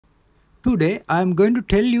Today I am going to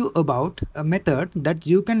tell you about a method that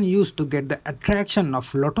you can use to get the attraction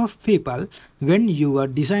of lot of people when you are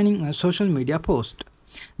designing a social media post.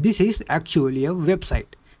 This is actually a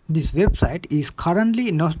website. This website is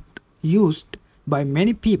currently not used by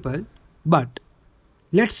many people, but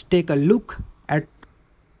let's take a look at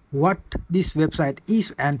what this website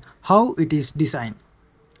is and how it is designed.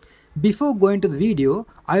 Before going to the video,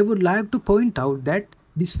 I would like to point out that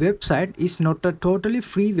this website is not a totally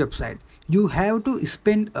free website. You have to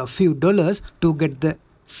spend a few dollars to get the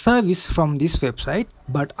service from this website,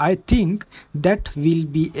 but I think that we'll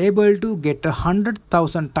be able to get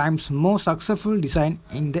 100,000 times more successful design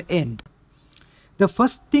in the end. The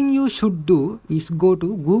first thing you should do is go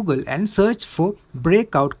to Google and search for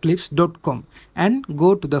breakoutclips.com and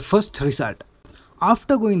go to the first result.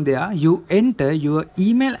 After going there, you enter your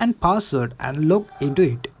email and password and log into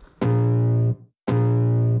it.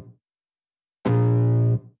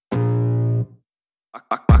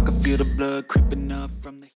 I can feel the blood creeping up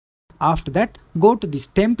from the. After that, go to this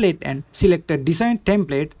template and select a design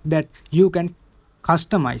template that you can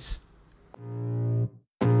customize.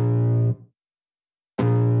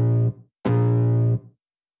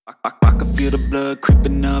 I can feel the blood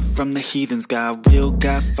creeping up from the heathens. Got will,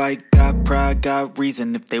 got fight, got pride, got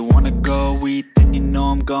reason. If they wanna go eat, then you know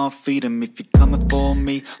I'm gon' feed them. If you're coming for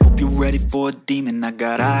me, hope you're ready for a demon. I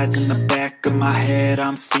got eyes in the back of my head,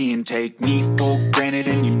 I'm seeing. Take me for granted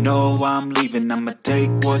and you know I'm leaving. I'ma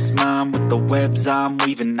take what's mine with the webs I'm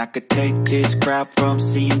weaving. I could take this crowd from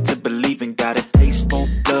seeing to believing. Got a taste for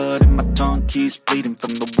blood and my tongue keeps bleeding.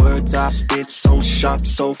 From the words I spit, so sharp,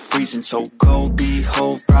 so freezing. So cold,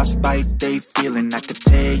 behold, frostbite they feeling. I could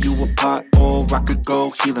tear you apart or I could go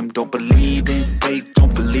heal them. Don't believe in fate,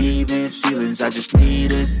 don't believe in ceilings. I just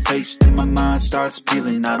need a taste and my mind starts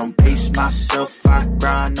peeling. I don't pace myself, I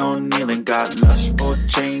grind on kneeling. Got lust for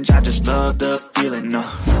change, I just love the feeling.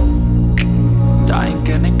 I ain't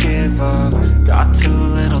gonna give up. Got too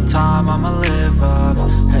little time, I'ma live up.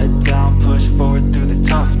 Head down, push forward through the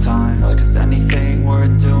tough times. Cause anything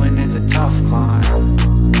worth doing is a tough climb.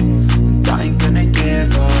 And I ain't gonna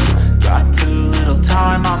give up. Got too little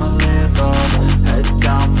time, I'ma live up. Head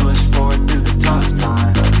down, push forward through the tough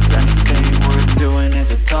times. Cause anything worth doing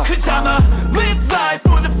is a tough climb. Cause I'ma live life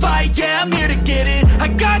for the fight, yeah, I'm here to get it. I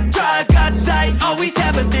got drive, got sight, always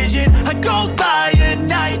have a vision. I don't lie at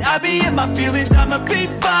night, I be in my feelings. I'ma be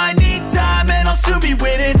fine, need time and I'll soon be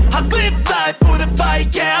winning. I live life for the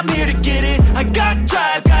fight, yeah, I'm here to get it. I got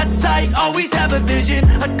drive, got sight, always have a vision.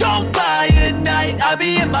 I don't lie at night, I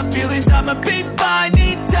be in my feelings. I'ma be fine,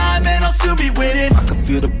 need time and I'll soon be winning. I can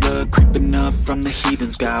feel the blood creeping up from the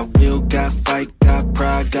heathens. Got will, got fight, got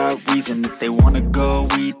pride, got reason. If they wanna go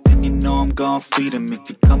eat, then you know I'm gon' feed them. If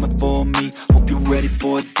you're coming for me, hope you're ready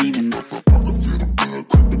for a demon. I can feel the blood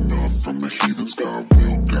creeping up from the heathens. Got will,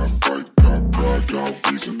 got fight, got pride,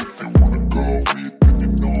 got reason. If they wanna go eat, then you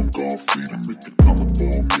know I'm gon' feed them. If you're coming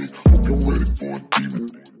for me, hope you're ready for a demon.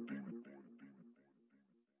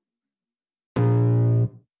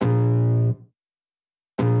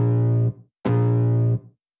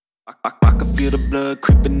 I can feel the blood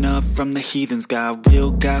creeping up from the heathens. Got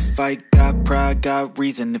will, got fight, got pride, got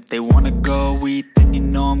reason. If they wanna go eat, then you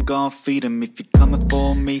know I'm gon' feed them. If you're coming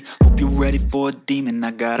for me, hope you're ready for a demon.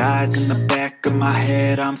 I got eyes in the back of my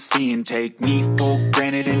head, I'm seeing. Take me for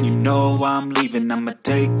granted and you know I'm leaving. I'ma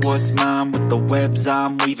take what's mine with the webs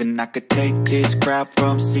I'm weaving. I could take this crowd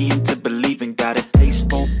from seeing to believing. Got a taste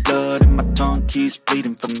for blood and my tongue keeps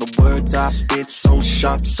bleeding. From the words I spit, so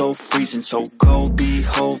sharp, so freezing. So cold,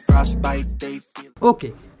 behold, frostbite they feel.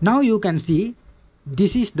 Okay, now you can see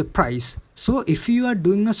this is the price. So if you are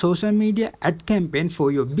doing a social media ad campaign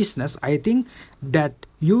for your business, I think that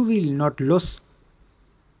you will not lose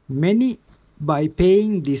many by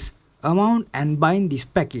paying this amount and buying this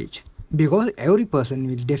package, because every person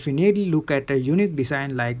will definitely look at a unique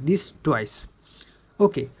design like this twice.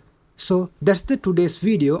 Okay, so that's the today's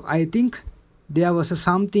video. I think there was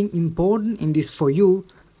something important in this for you,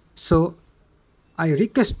 so I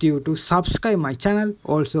request you to subscribe my channel,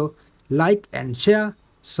 also like and share.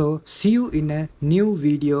 So see you in a new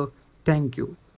video. Thank you.